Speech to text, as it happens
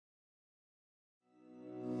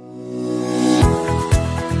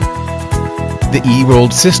The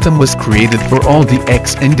eWorld system was created for all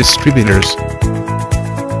DXN distributors.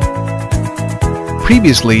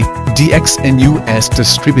 Previously, DXN US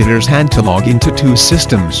distributors had to log into two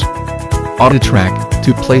systems: AutoTrack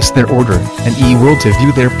to place their order, and eWorld to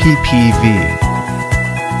view their PPV.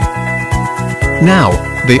 Now,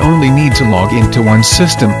 they only need to log into one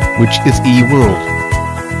system, which is eWorld.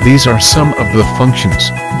 These are some of the functions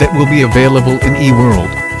that will be available in eWorld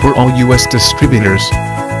for all US distributors.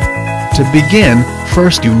 To begin,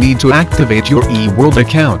 first you need to activate your eWorld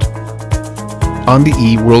account. On the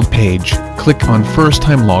eWorld page, click on First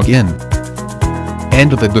Time Login.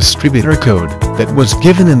 Enter the distributor code that was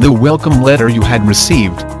given in the welcome letter you had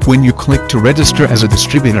received when you clicked to register as a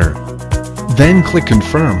distributor. Then click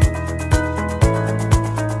Confirm.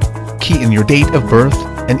 Key in your date of birth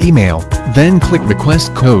and email, then click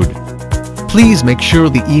Request Code. Please make sure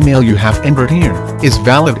the email you have entered here is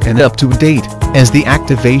valid and up to date, as the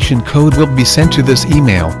activation code will be sent to this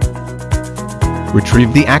email.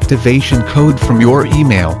 Retrieve the activation code from your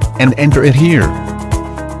email and enter it here.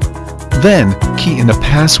 Then, key in a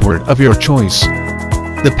password of your choice.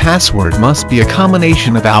 The password must be a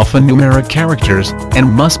combination of alphanumeric characters and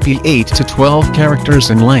must be 8 to 12 characters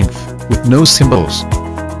in length, with no symbols.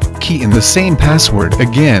 Key in the same password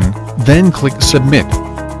again, then click Submit.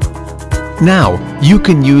 Now, you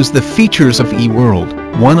can use the features of eWorld.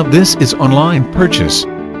 One of this is online purchase.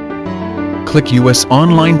 Click US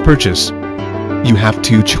Online Purchase. You have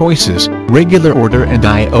two choices, regular order and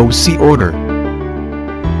IOC order.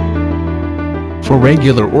 For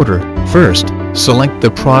regular order, first, select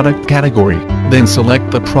the product category, then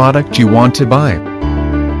select the product you want to buy,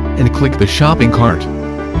 and click the shopping cart.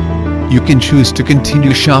 You can choose to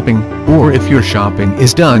continue shopping, or if your shopping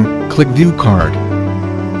is done, click View Cart.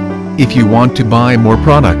 If you want to buy more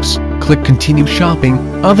products, click Continue Shopping,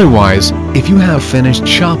 otherwise, if you have finished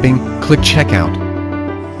shopping, click Checkout.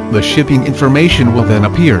 The shipping information will then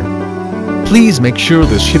appear. Please make sure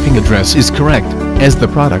the shipping address is correct, as the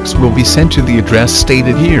products will be sent to the address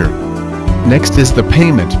stated here. Next is the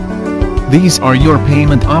payment. These are your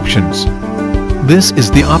payment options. This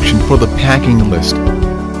is the option for the packing list.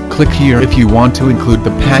 Click here if you want to include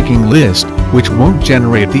the packing list, which won't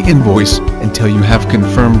generate the invoice until you have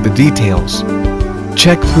confirmed the details.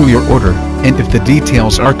 Check through your order, and if the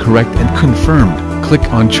details are correct and confirmed, click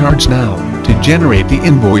on Charge Now to generate the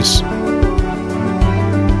invoice.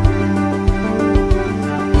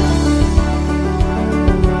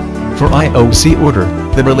 For IOC order,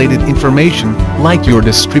 the related information, like your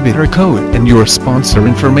distributor code and your sponsor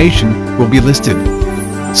information, will be listed.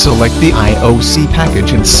 Select the IOC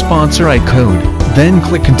package and sponsor I code, then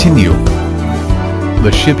click Continue.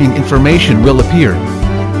 The shipping information will appear.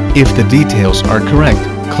 If the details are correct,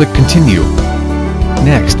 click Continue.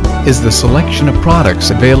 Next is the selection of products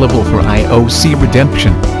available for IOC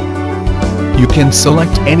redemption. You can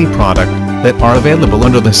select any product that are available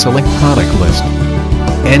under the Select Product list.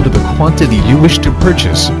 Enter the quantity you wish to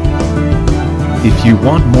purchase. If you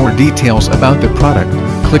want more details about the product,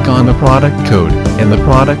 click on the product code, and the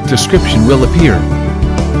product description will appear.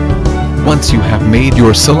 Once you have made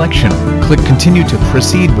your selection, click Continue to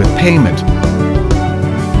proceed with payment.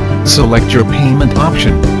 Select your payment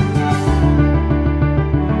option.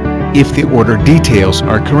 If the order details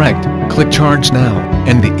are correct, click Charge Now,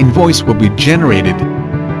 and the invoice will be generated.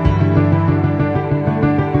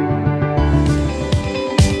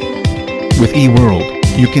 With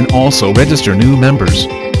eWorld, you can also register new members.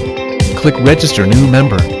 Click Register New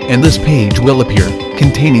Member, and this page will appear,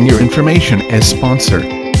 containing your information as sponsor.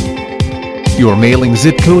 Your mailing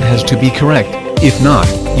zip code has to be correct, if not,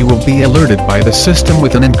 you will be alerted by the system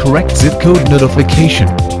with an incorrect zip code notification.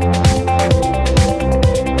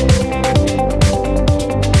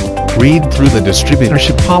 Read through the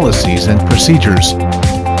distributorship policies and procedures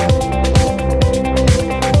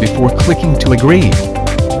before clicking to agree.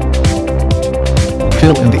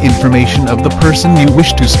 Fill in the information of the person you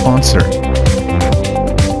wish to sponsor.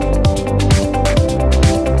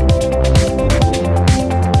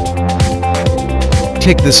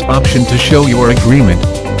 Tick this option to show your agreement.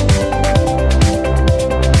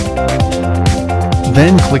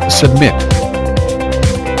 Then click Submit.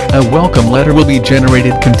 A welcome letter will be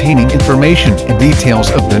generated containing information and details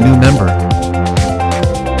of the new member.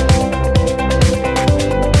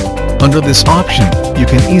 Under this option, you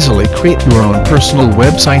can easily create your own personal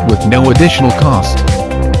website with no additional cost.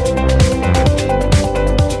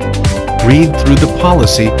 Read through the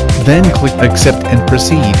policy, then click Accept and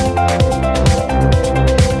Proceed.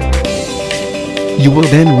 You will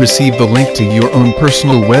then receive the link to your own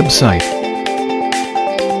personal website.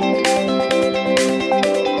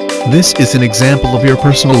 This is an example of your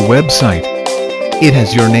personal website. It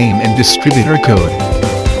has your name and distributor code.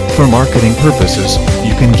 For marketing purposes,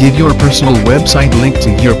 you can give your personal website link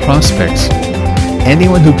to your prospects.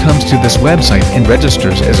 Anyone who comes to this website and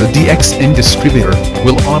registers as a DXN distributor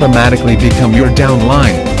will automatically become your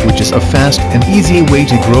downline, which is a fast and easy way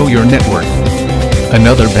to grow your network.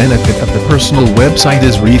 Another benefit of the personal website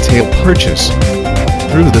is retail purchase.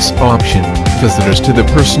 Through this option, visitors to the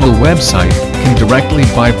personal website can directly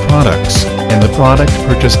buy products, and the product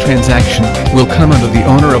purchase transaction will come under the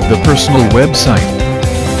owner of the personal website.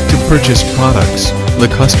 To purchase products,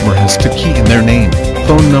 the customer has to key in their name,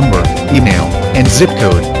 phone number, email, and zip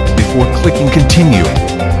code before clicking continue.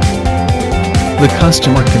 The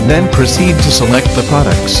customer can then proceed to select the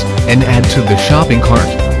products and add to the shopping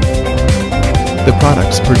cart. The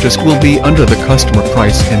products purchased will be under the customer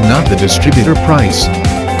price and not the distributor price.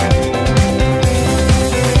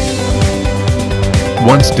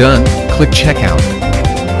 Once done, click Checkout.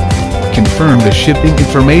 Confirm the shipping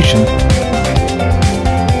information.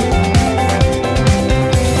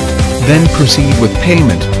 Then proceed with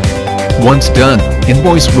payment. Once done,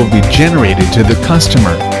 invoice will be generated to the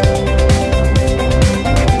customer.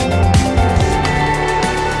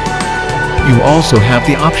 You also have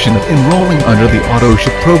the option of enrolling under the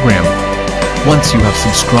AutoShip program. Once you have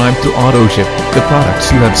subscribed to AutoShip, the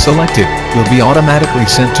products you have selected will be automatically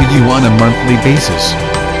sent to you on a monthly basis.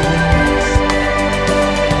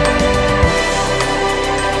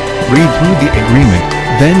 Read through the agreement,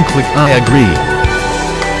 then click I agree.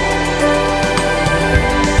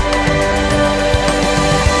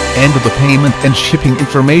 Enter the payment and shipping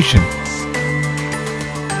information.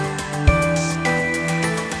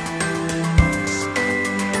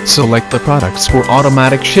 Select the products for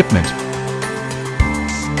automatic shipment.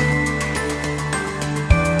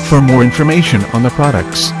 For more information on the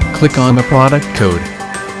products, click on the product code.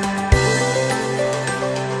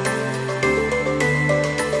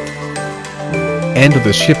 Enter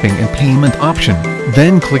the shipping and payment option,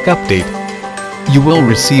 then click Update. You will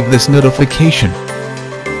receive this notification.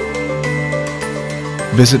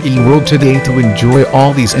 Visit eWorld today to enjoy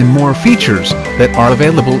all these and more features that are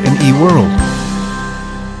available in eWorld.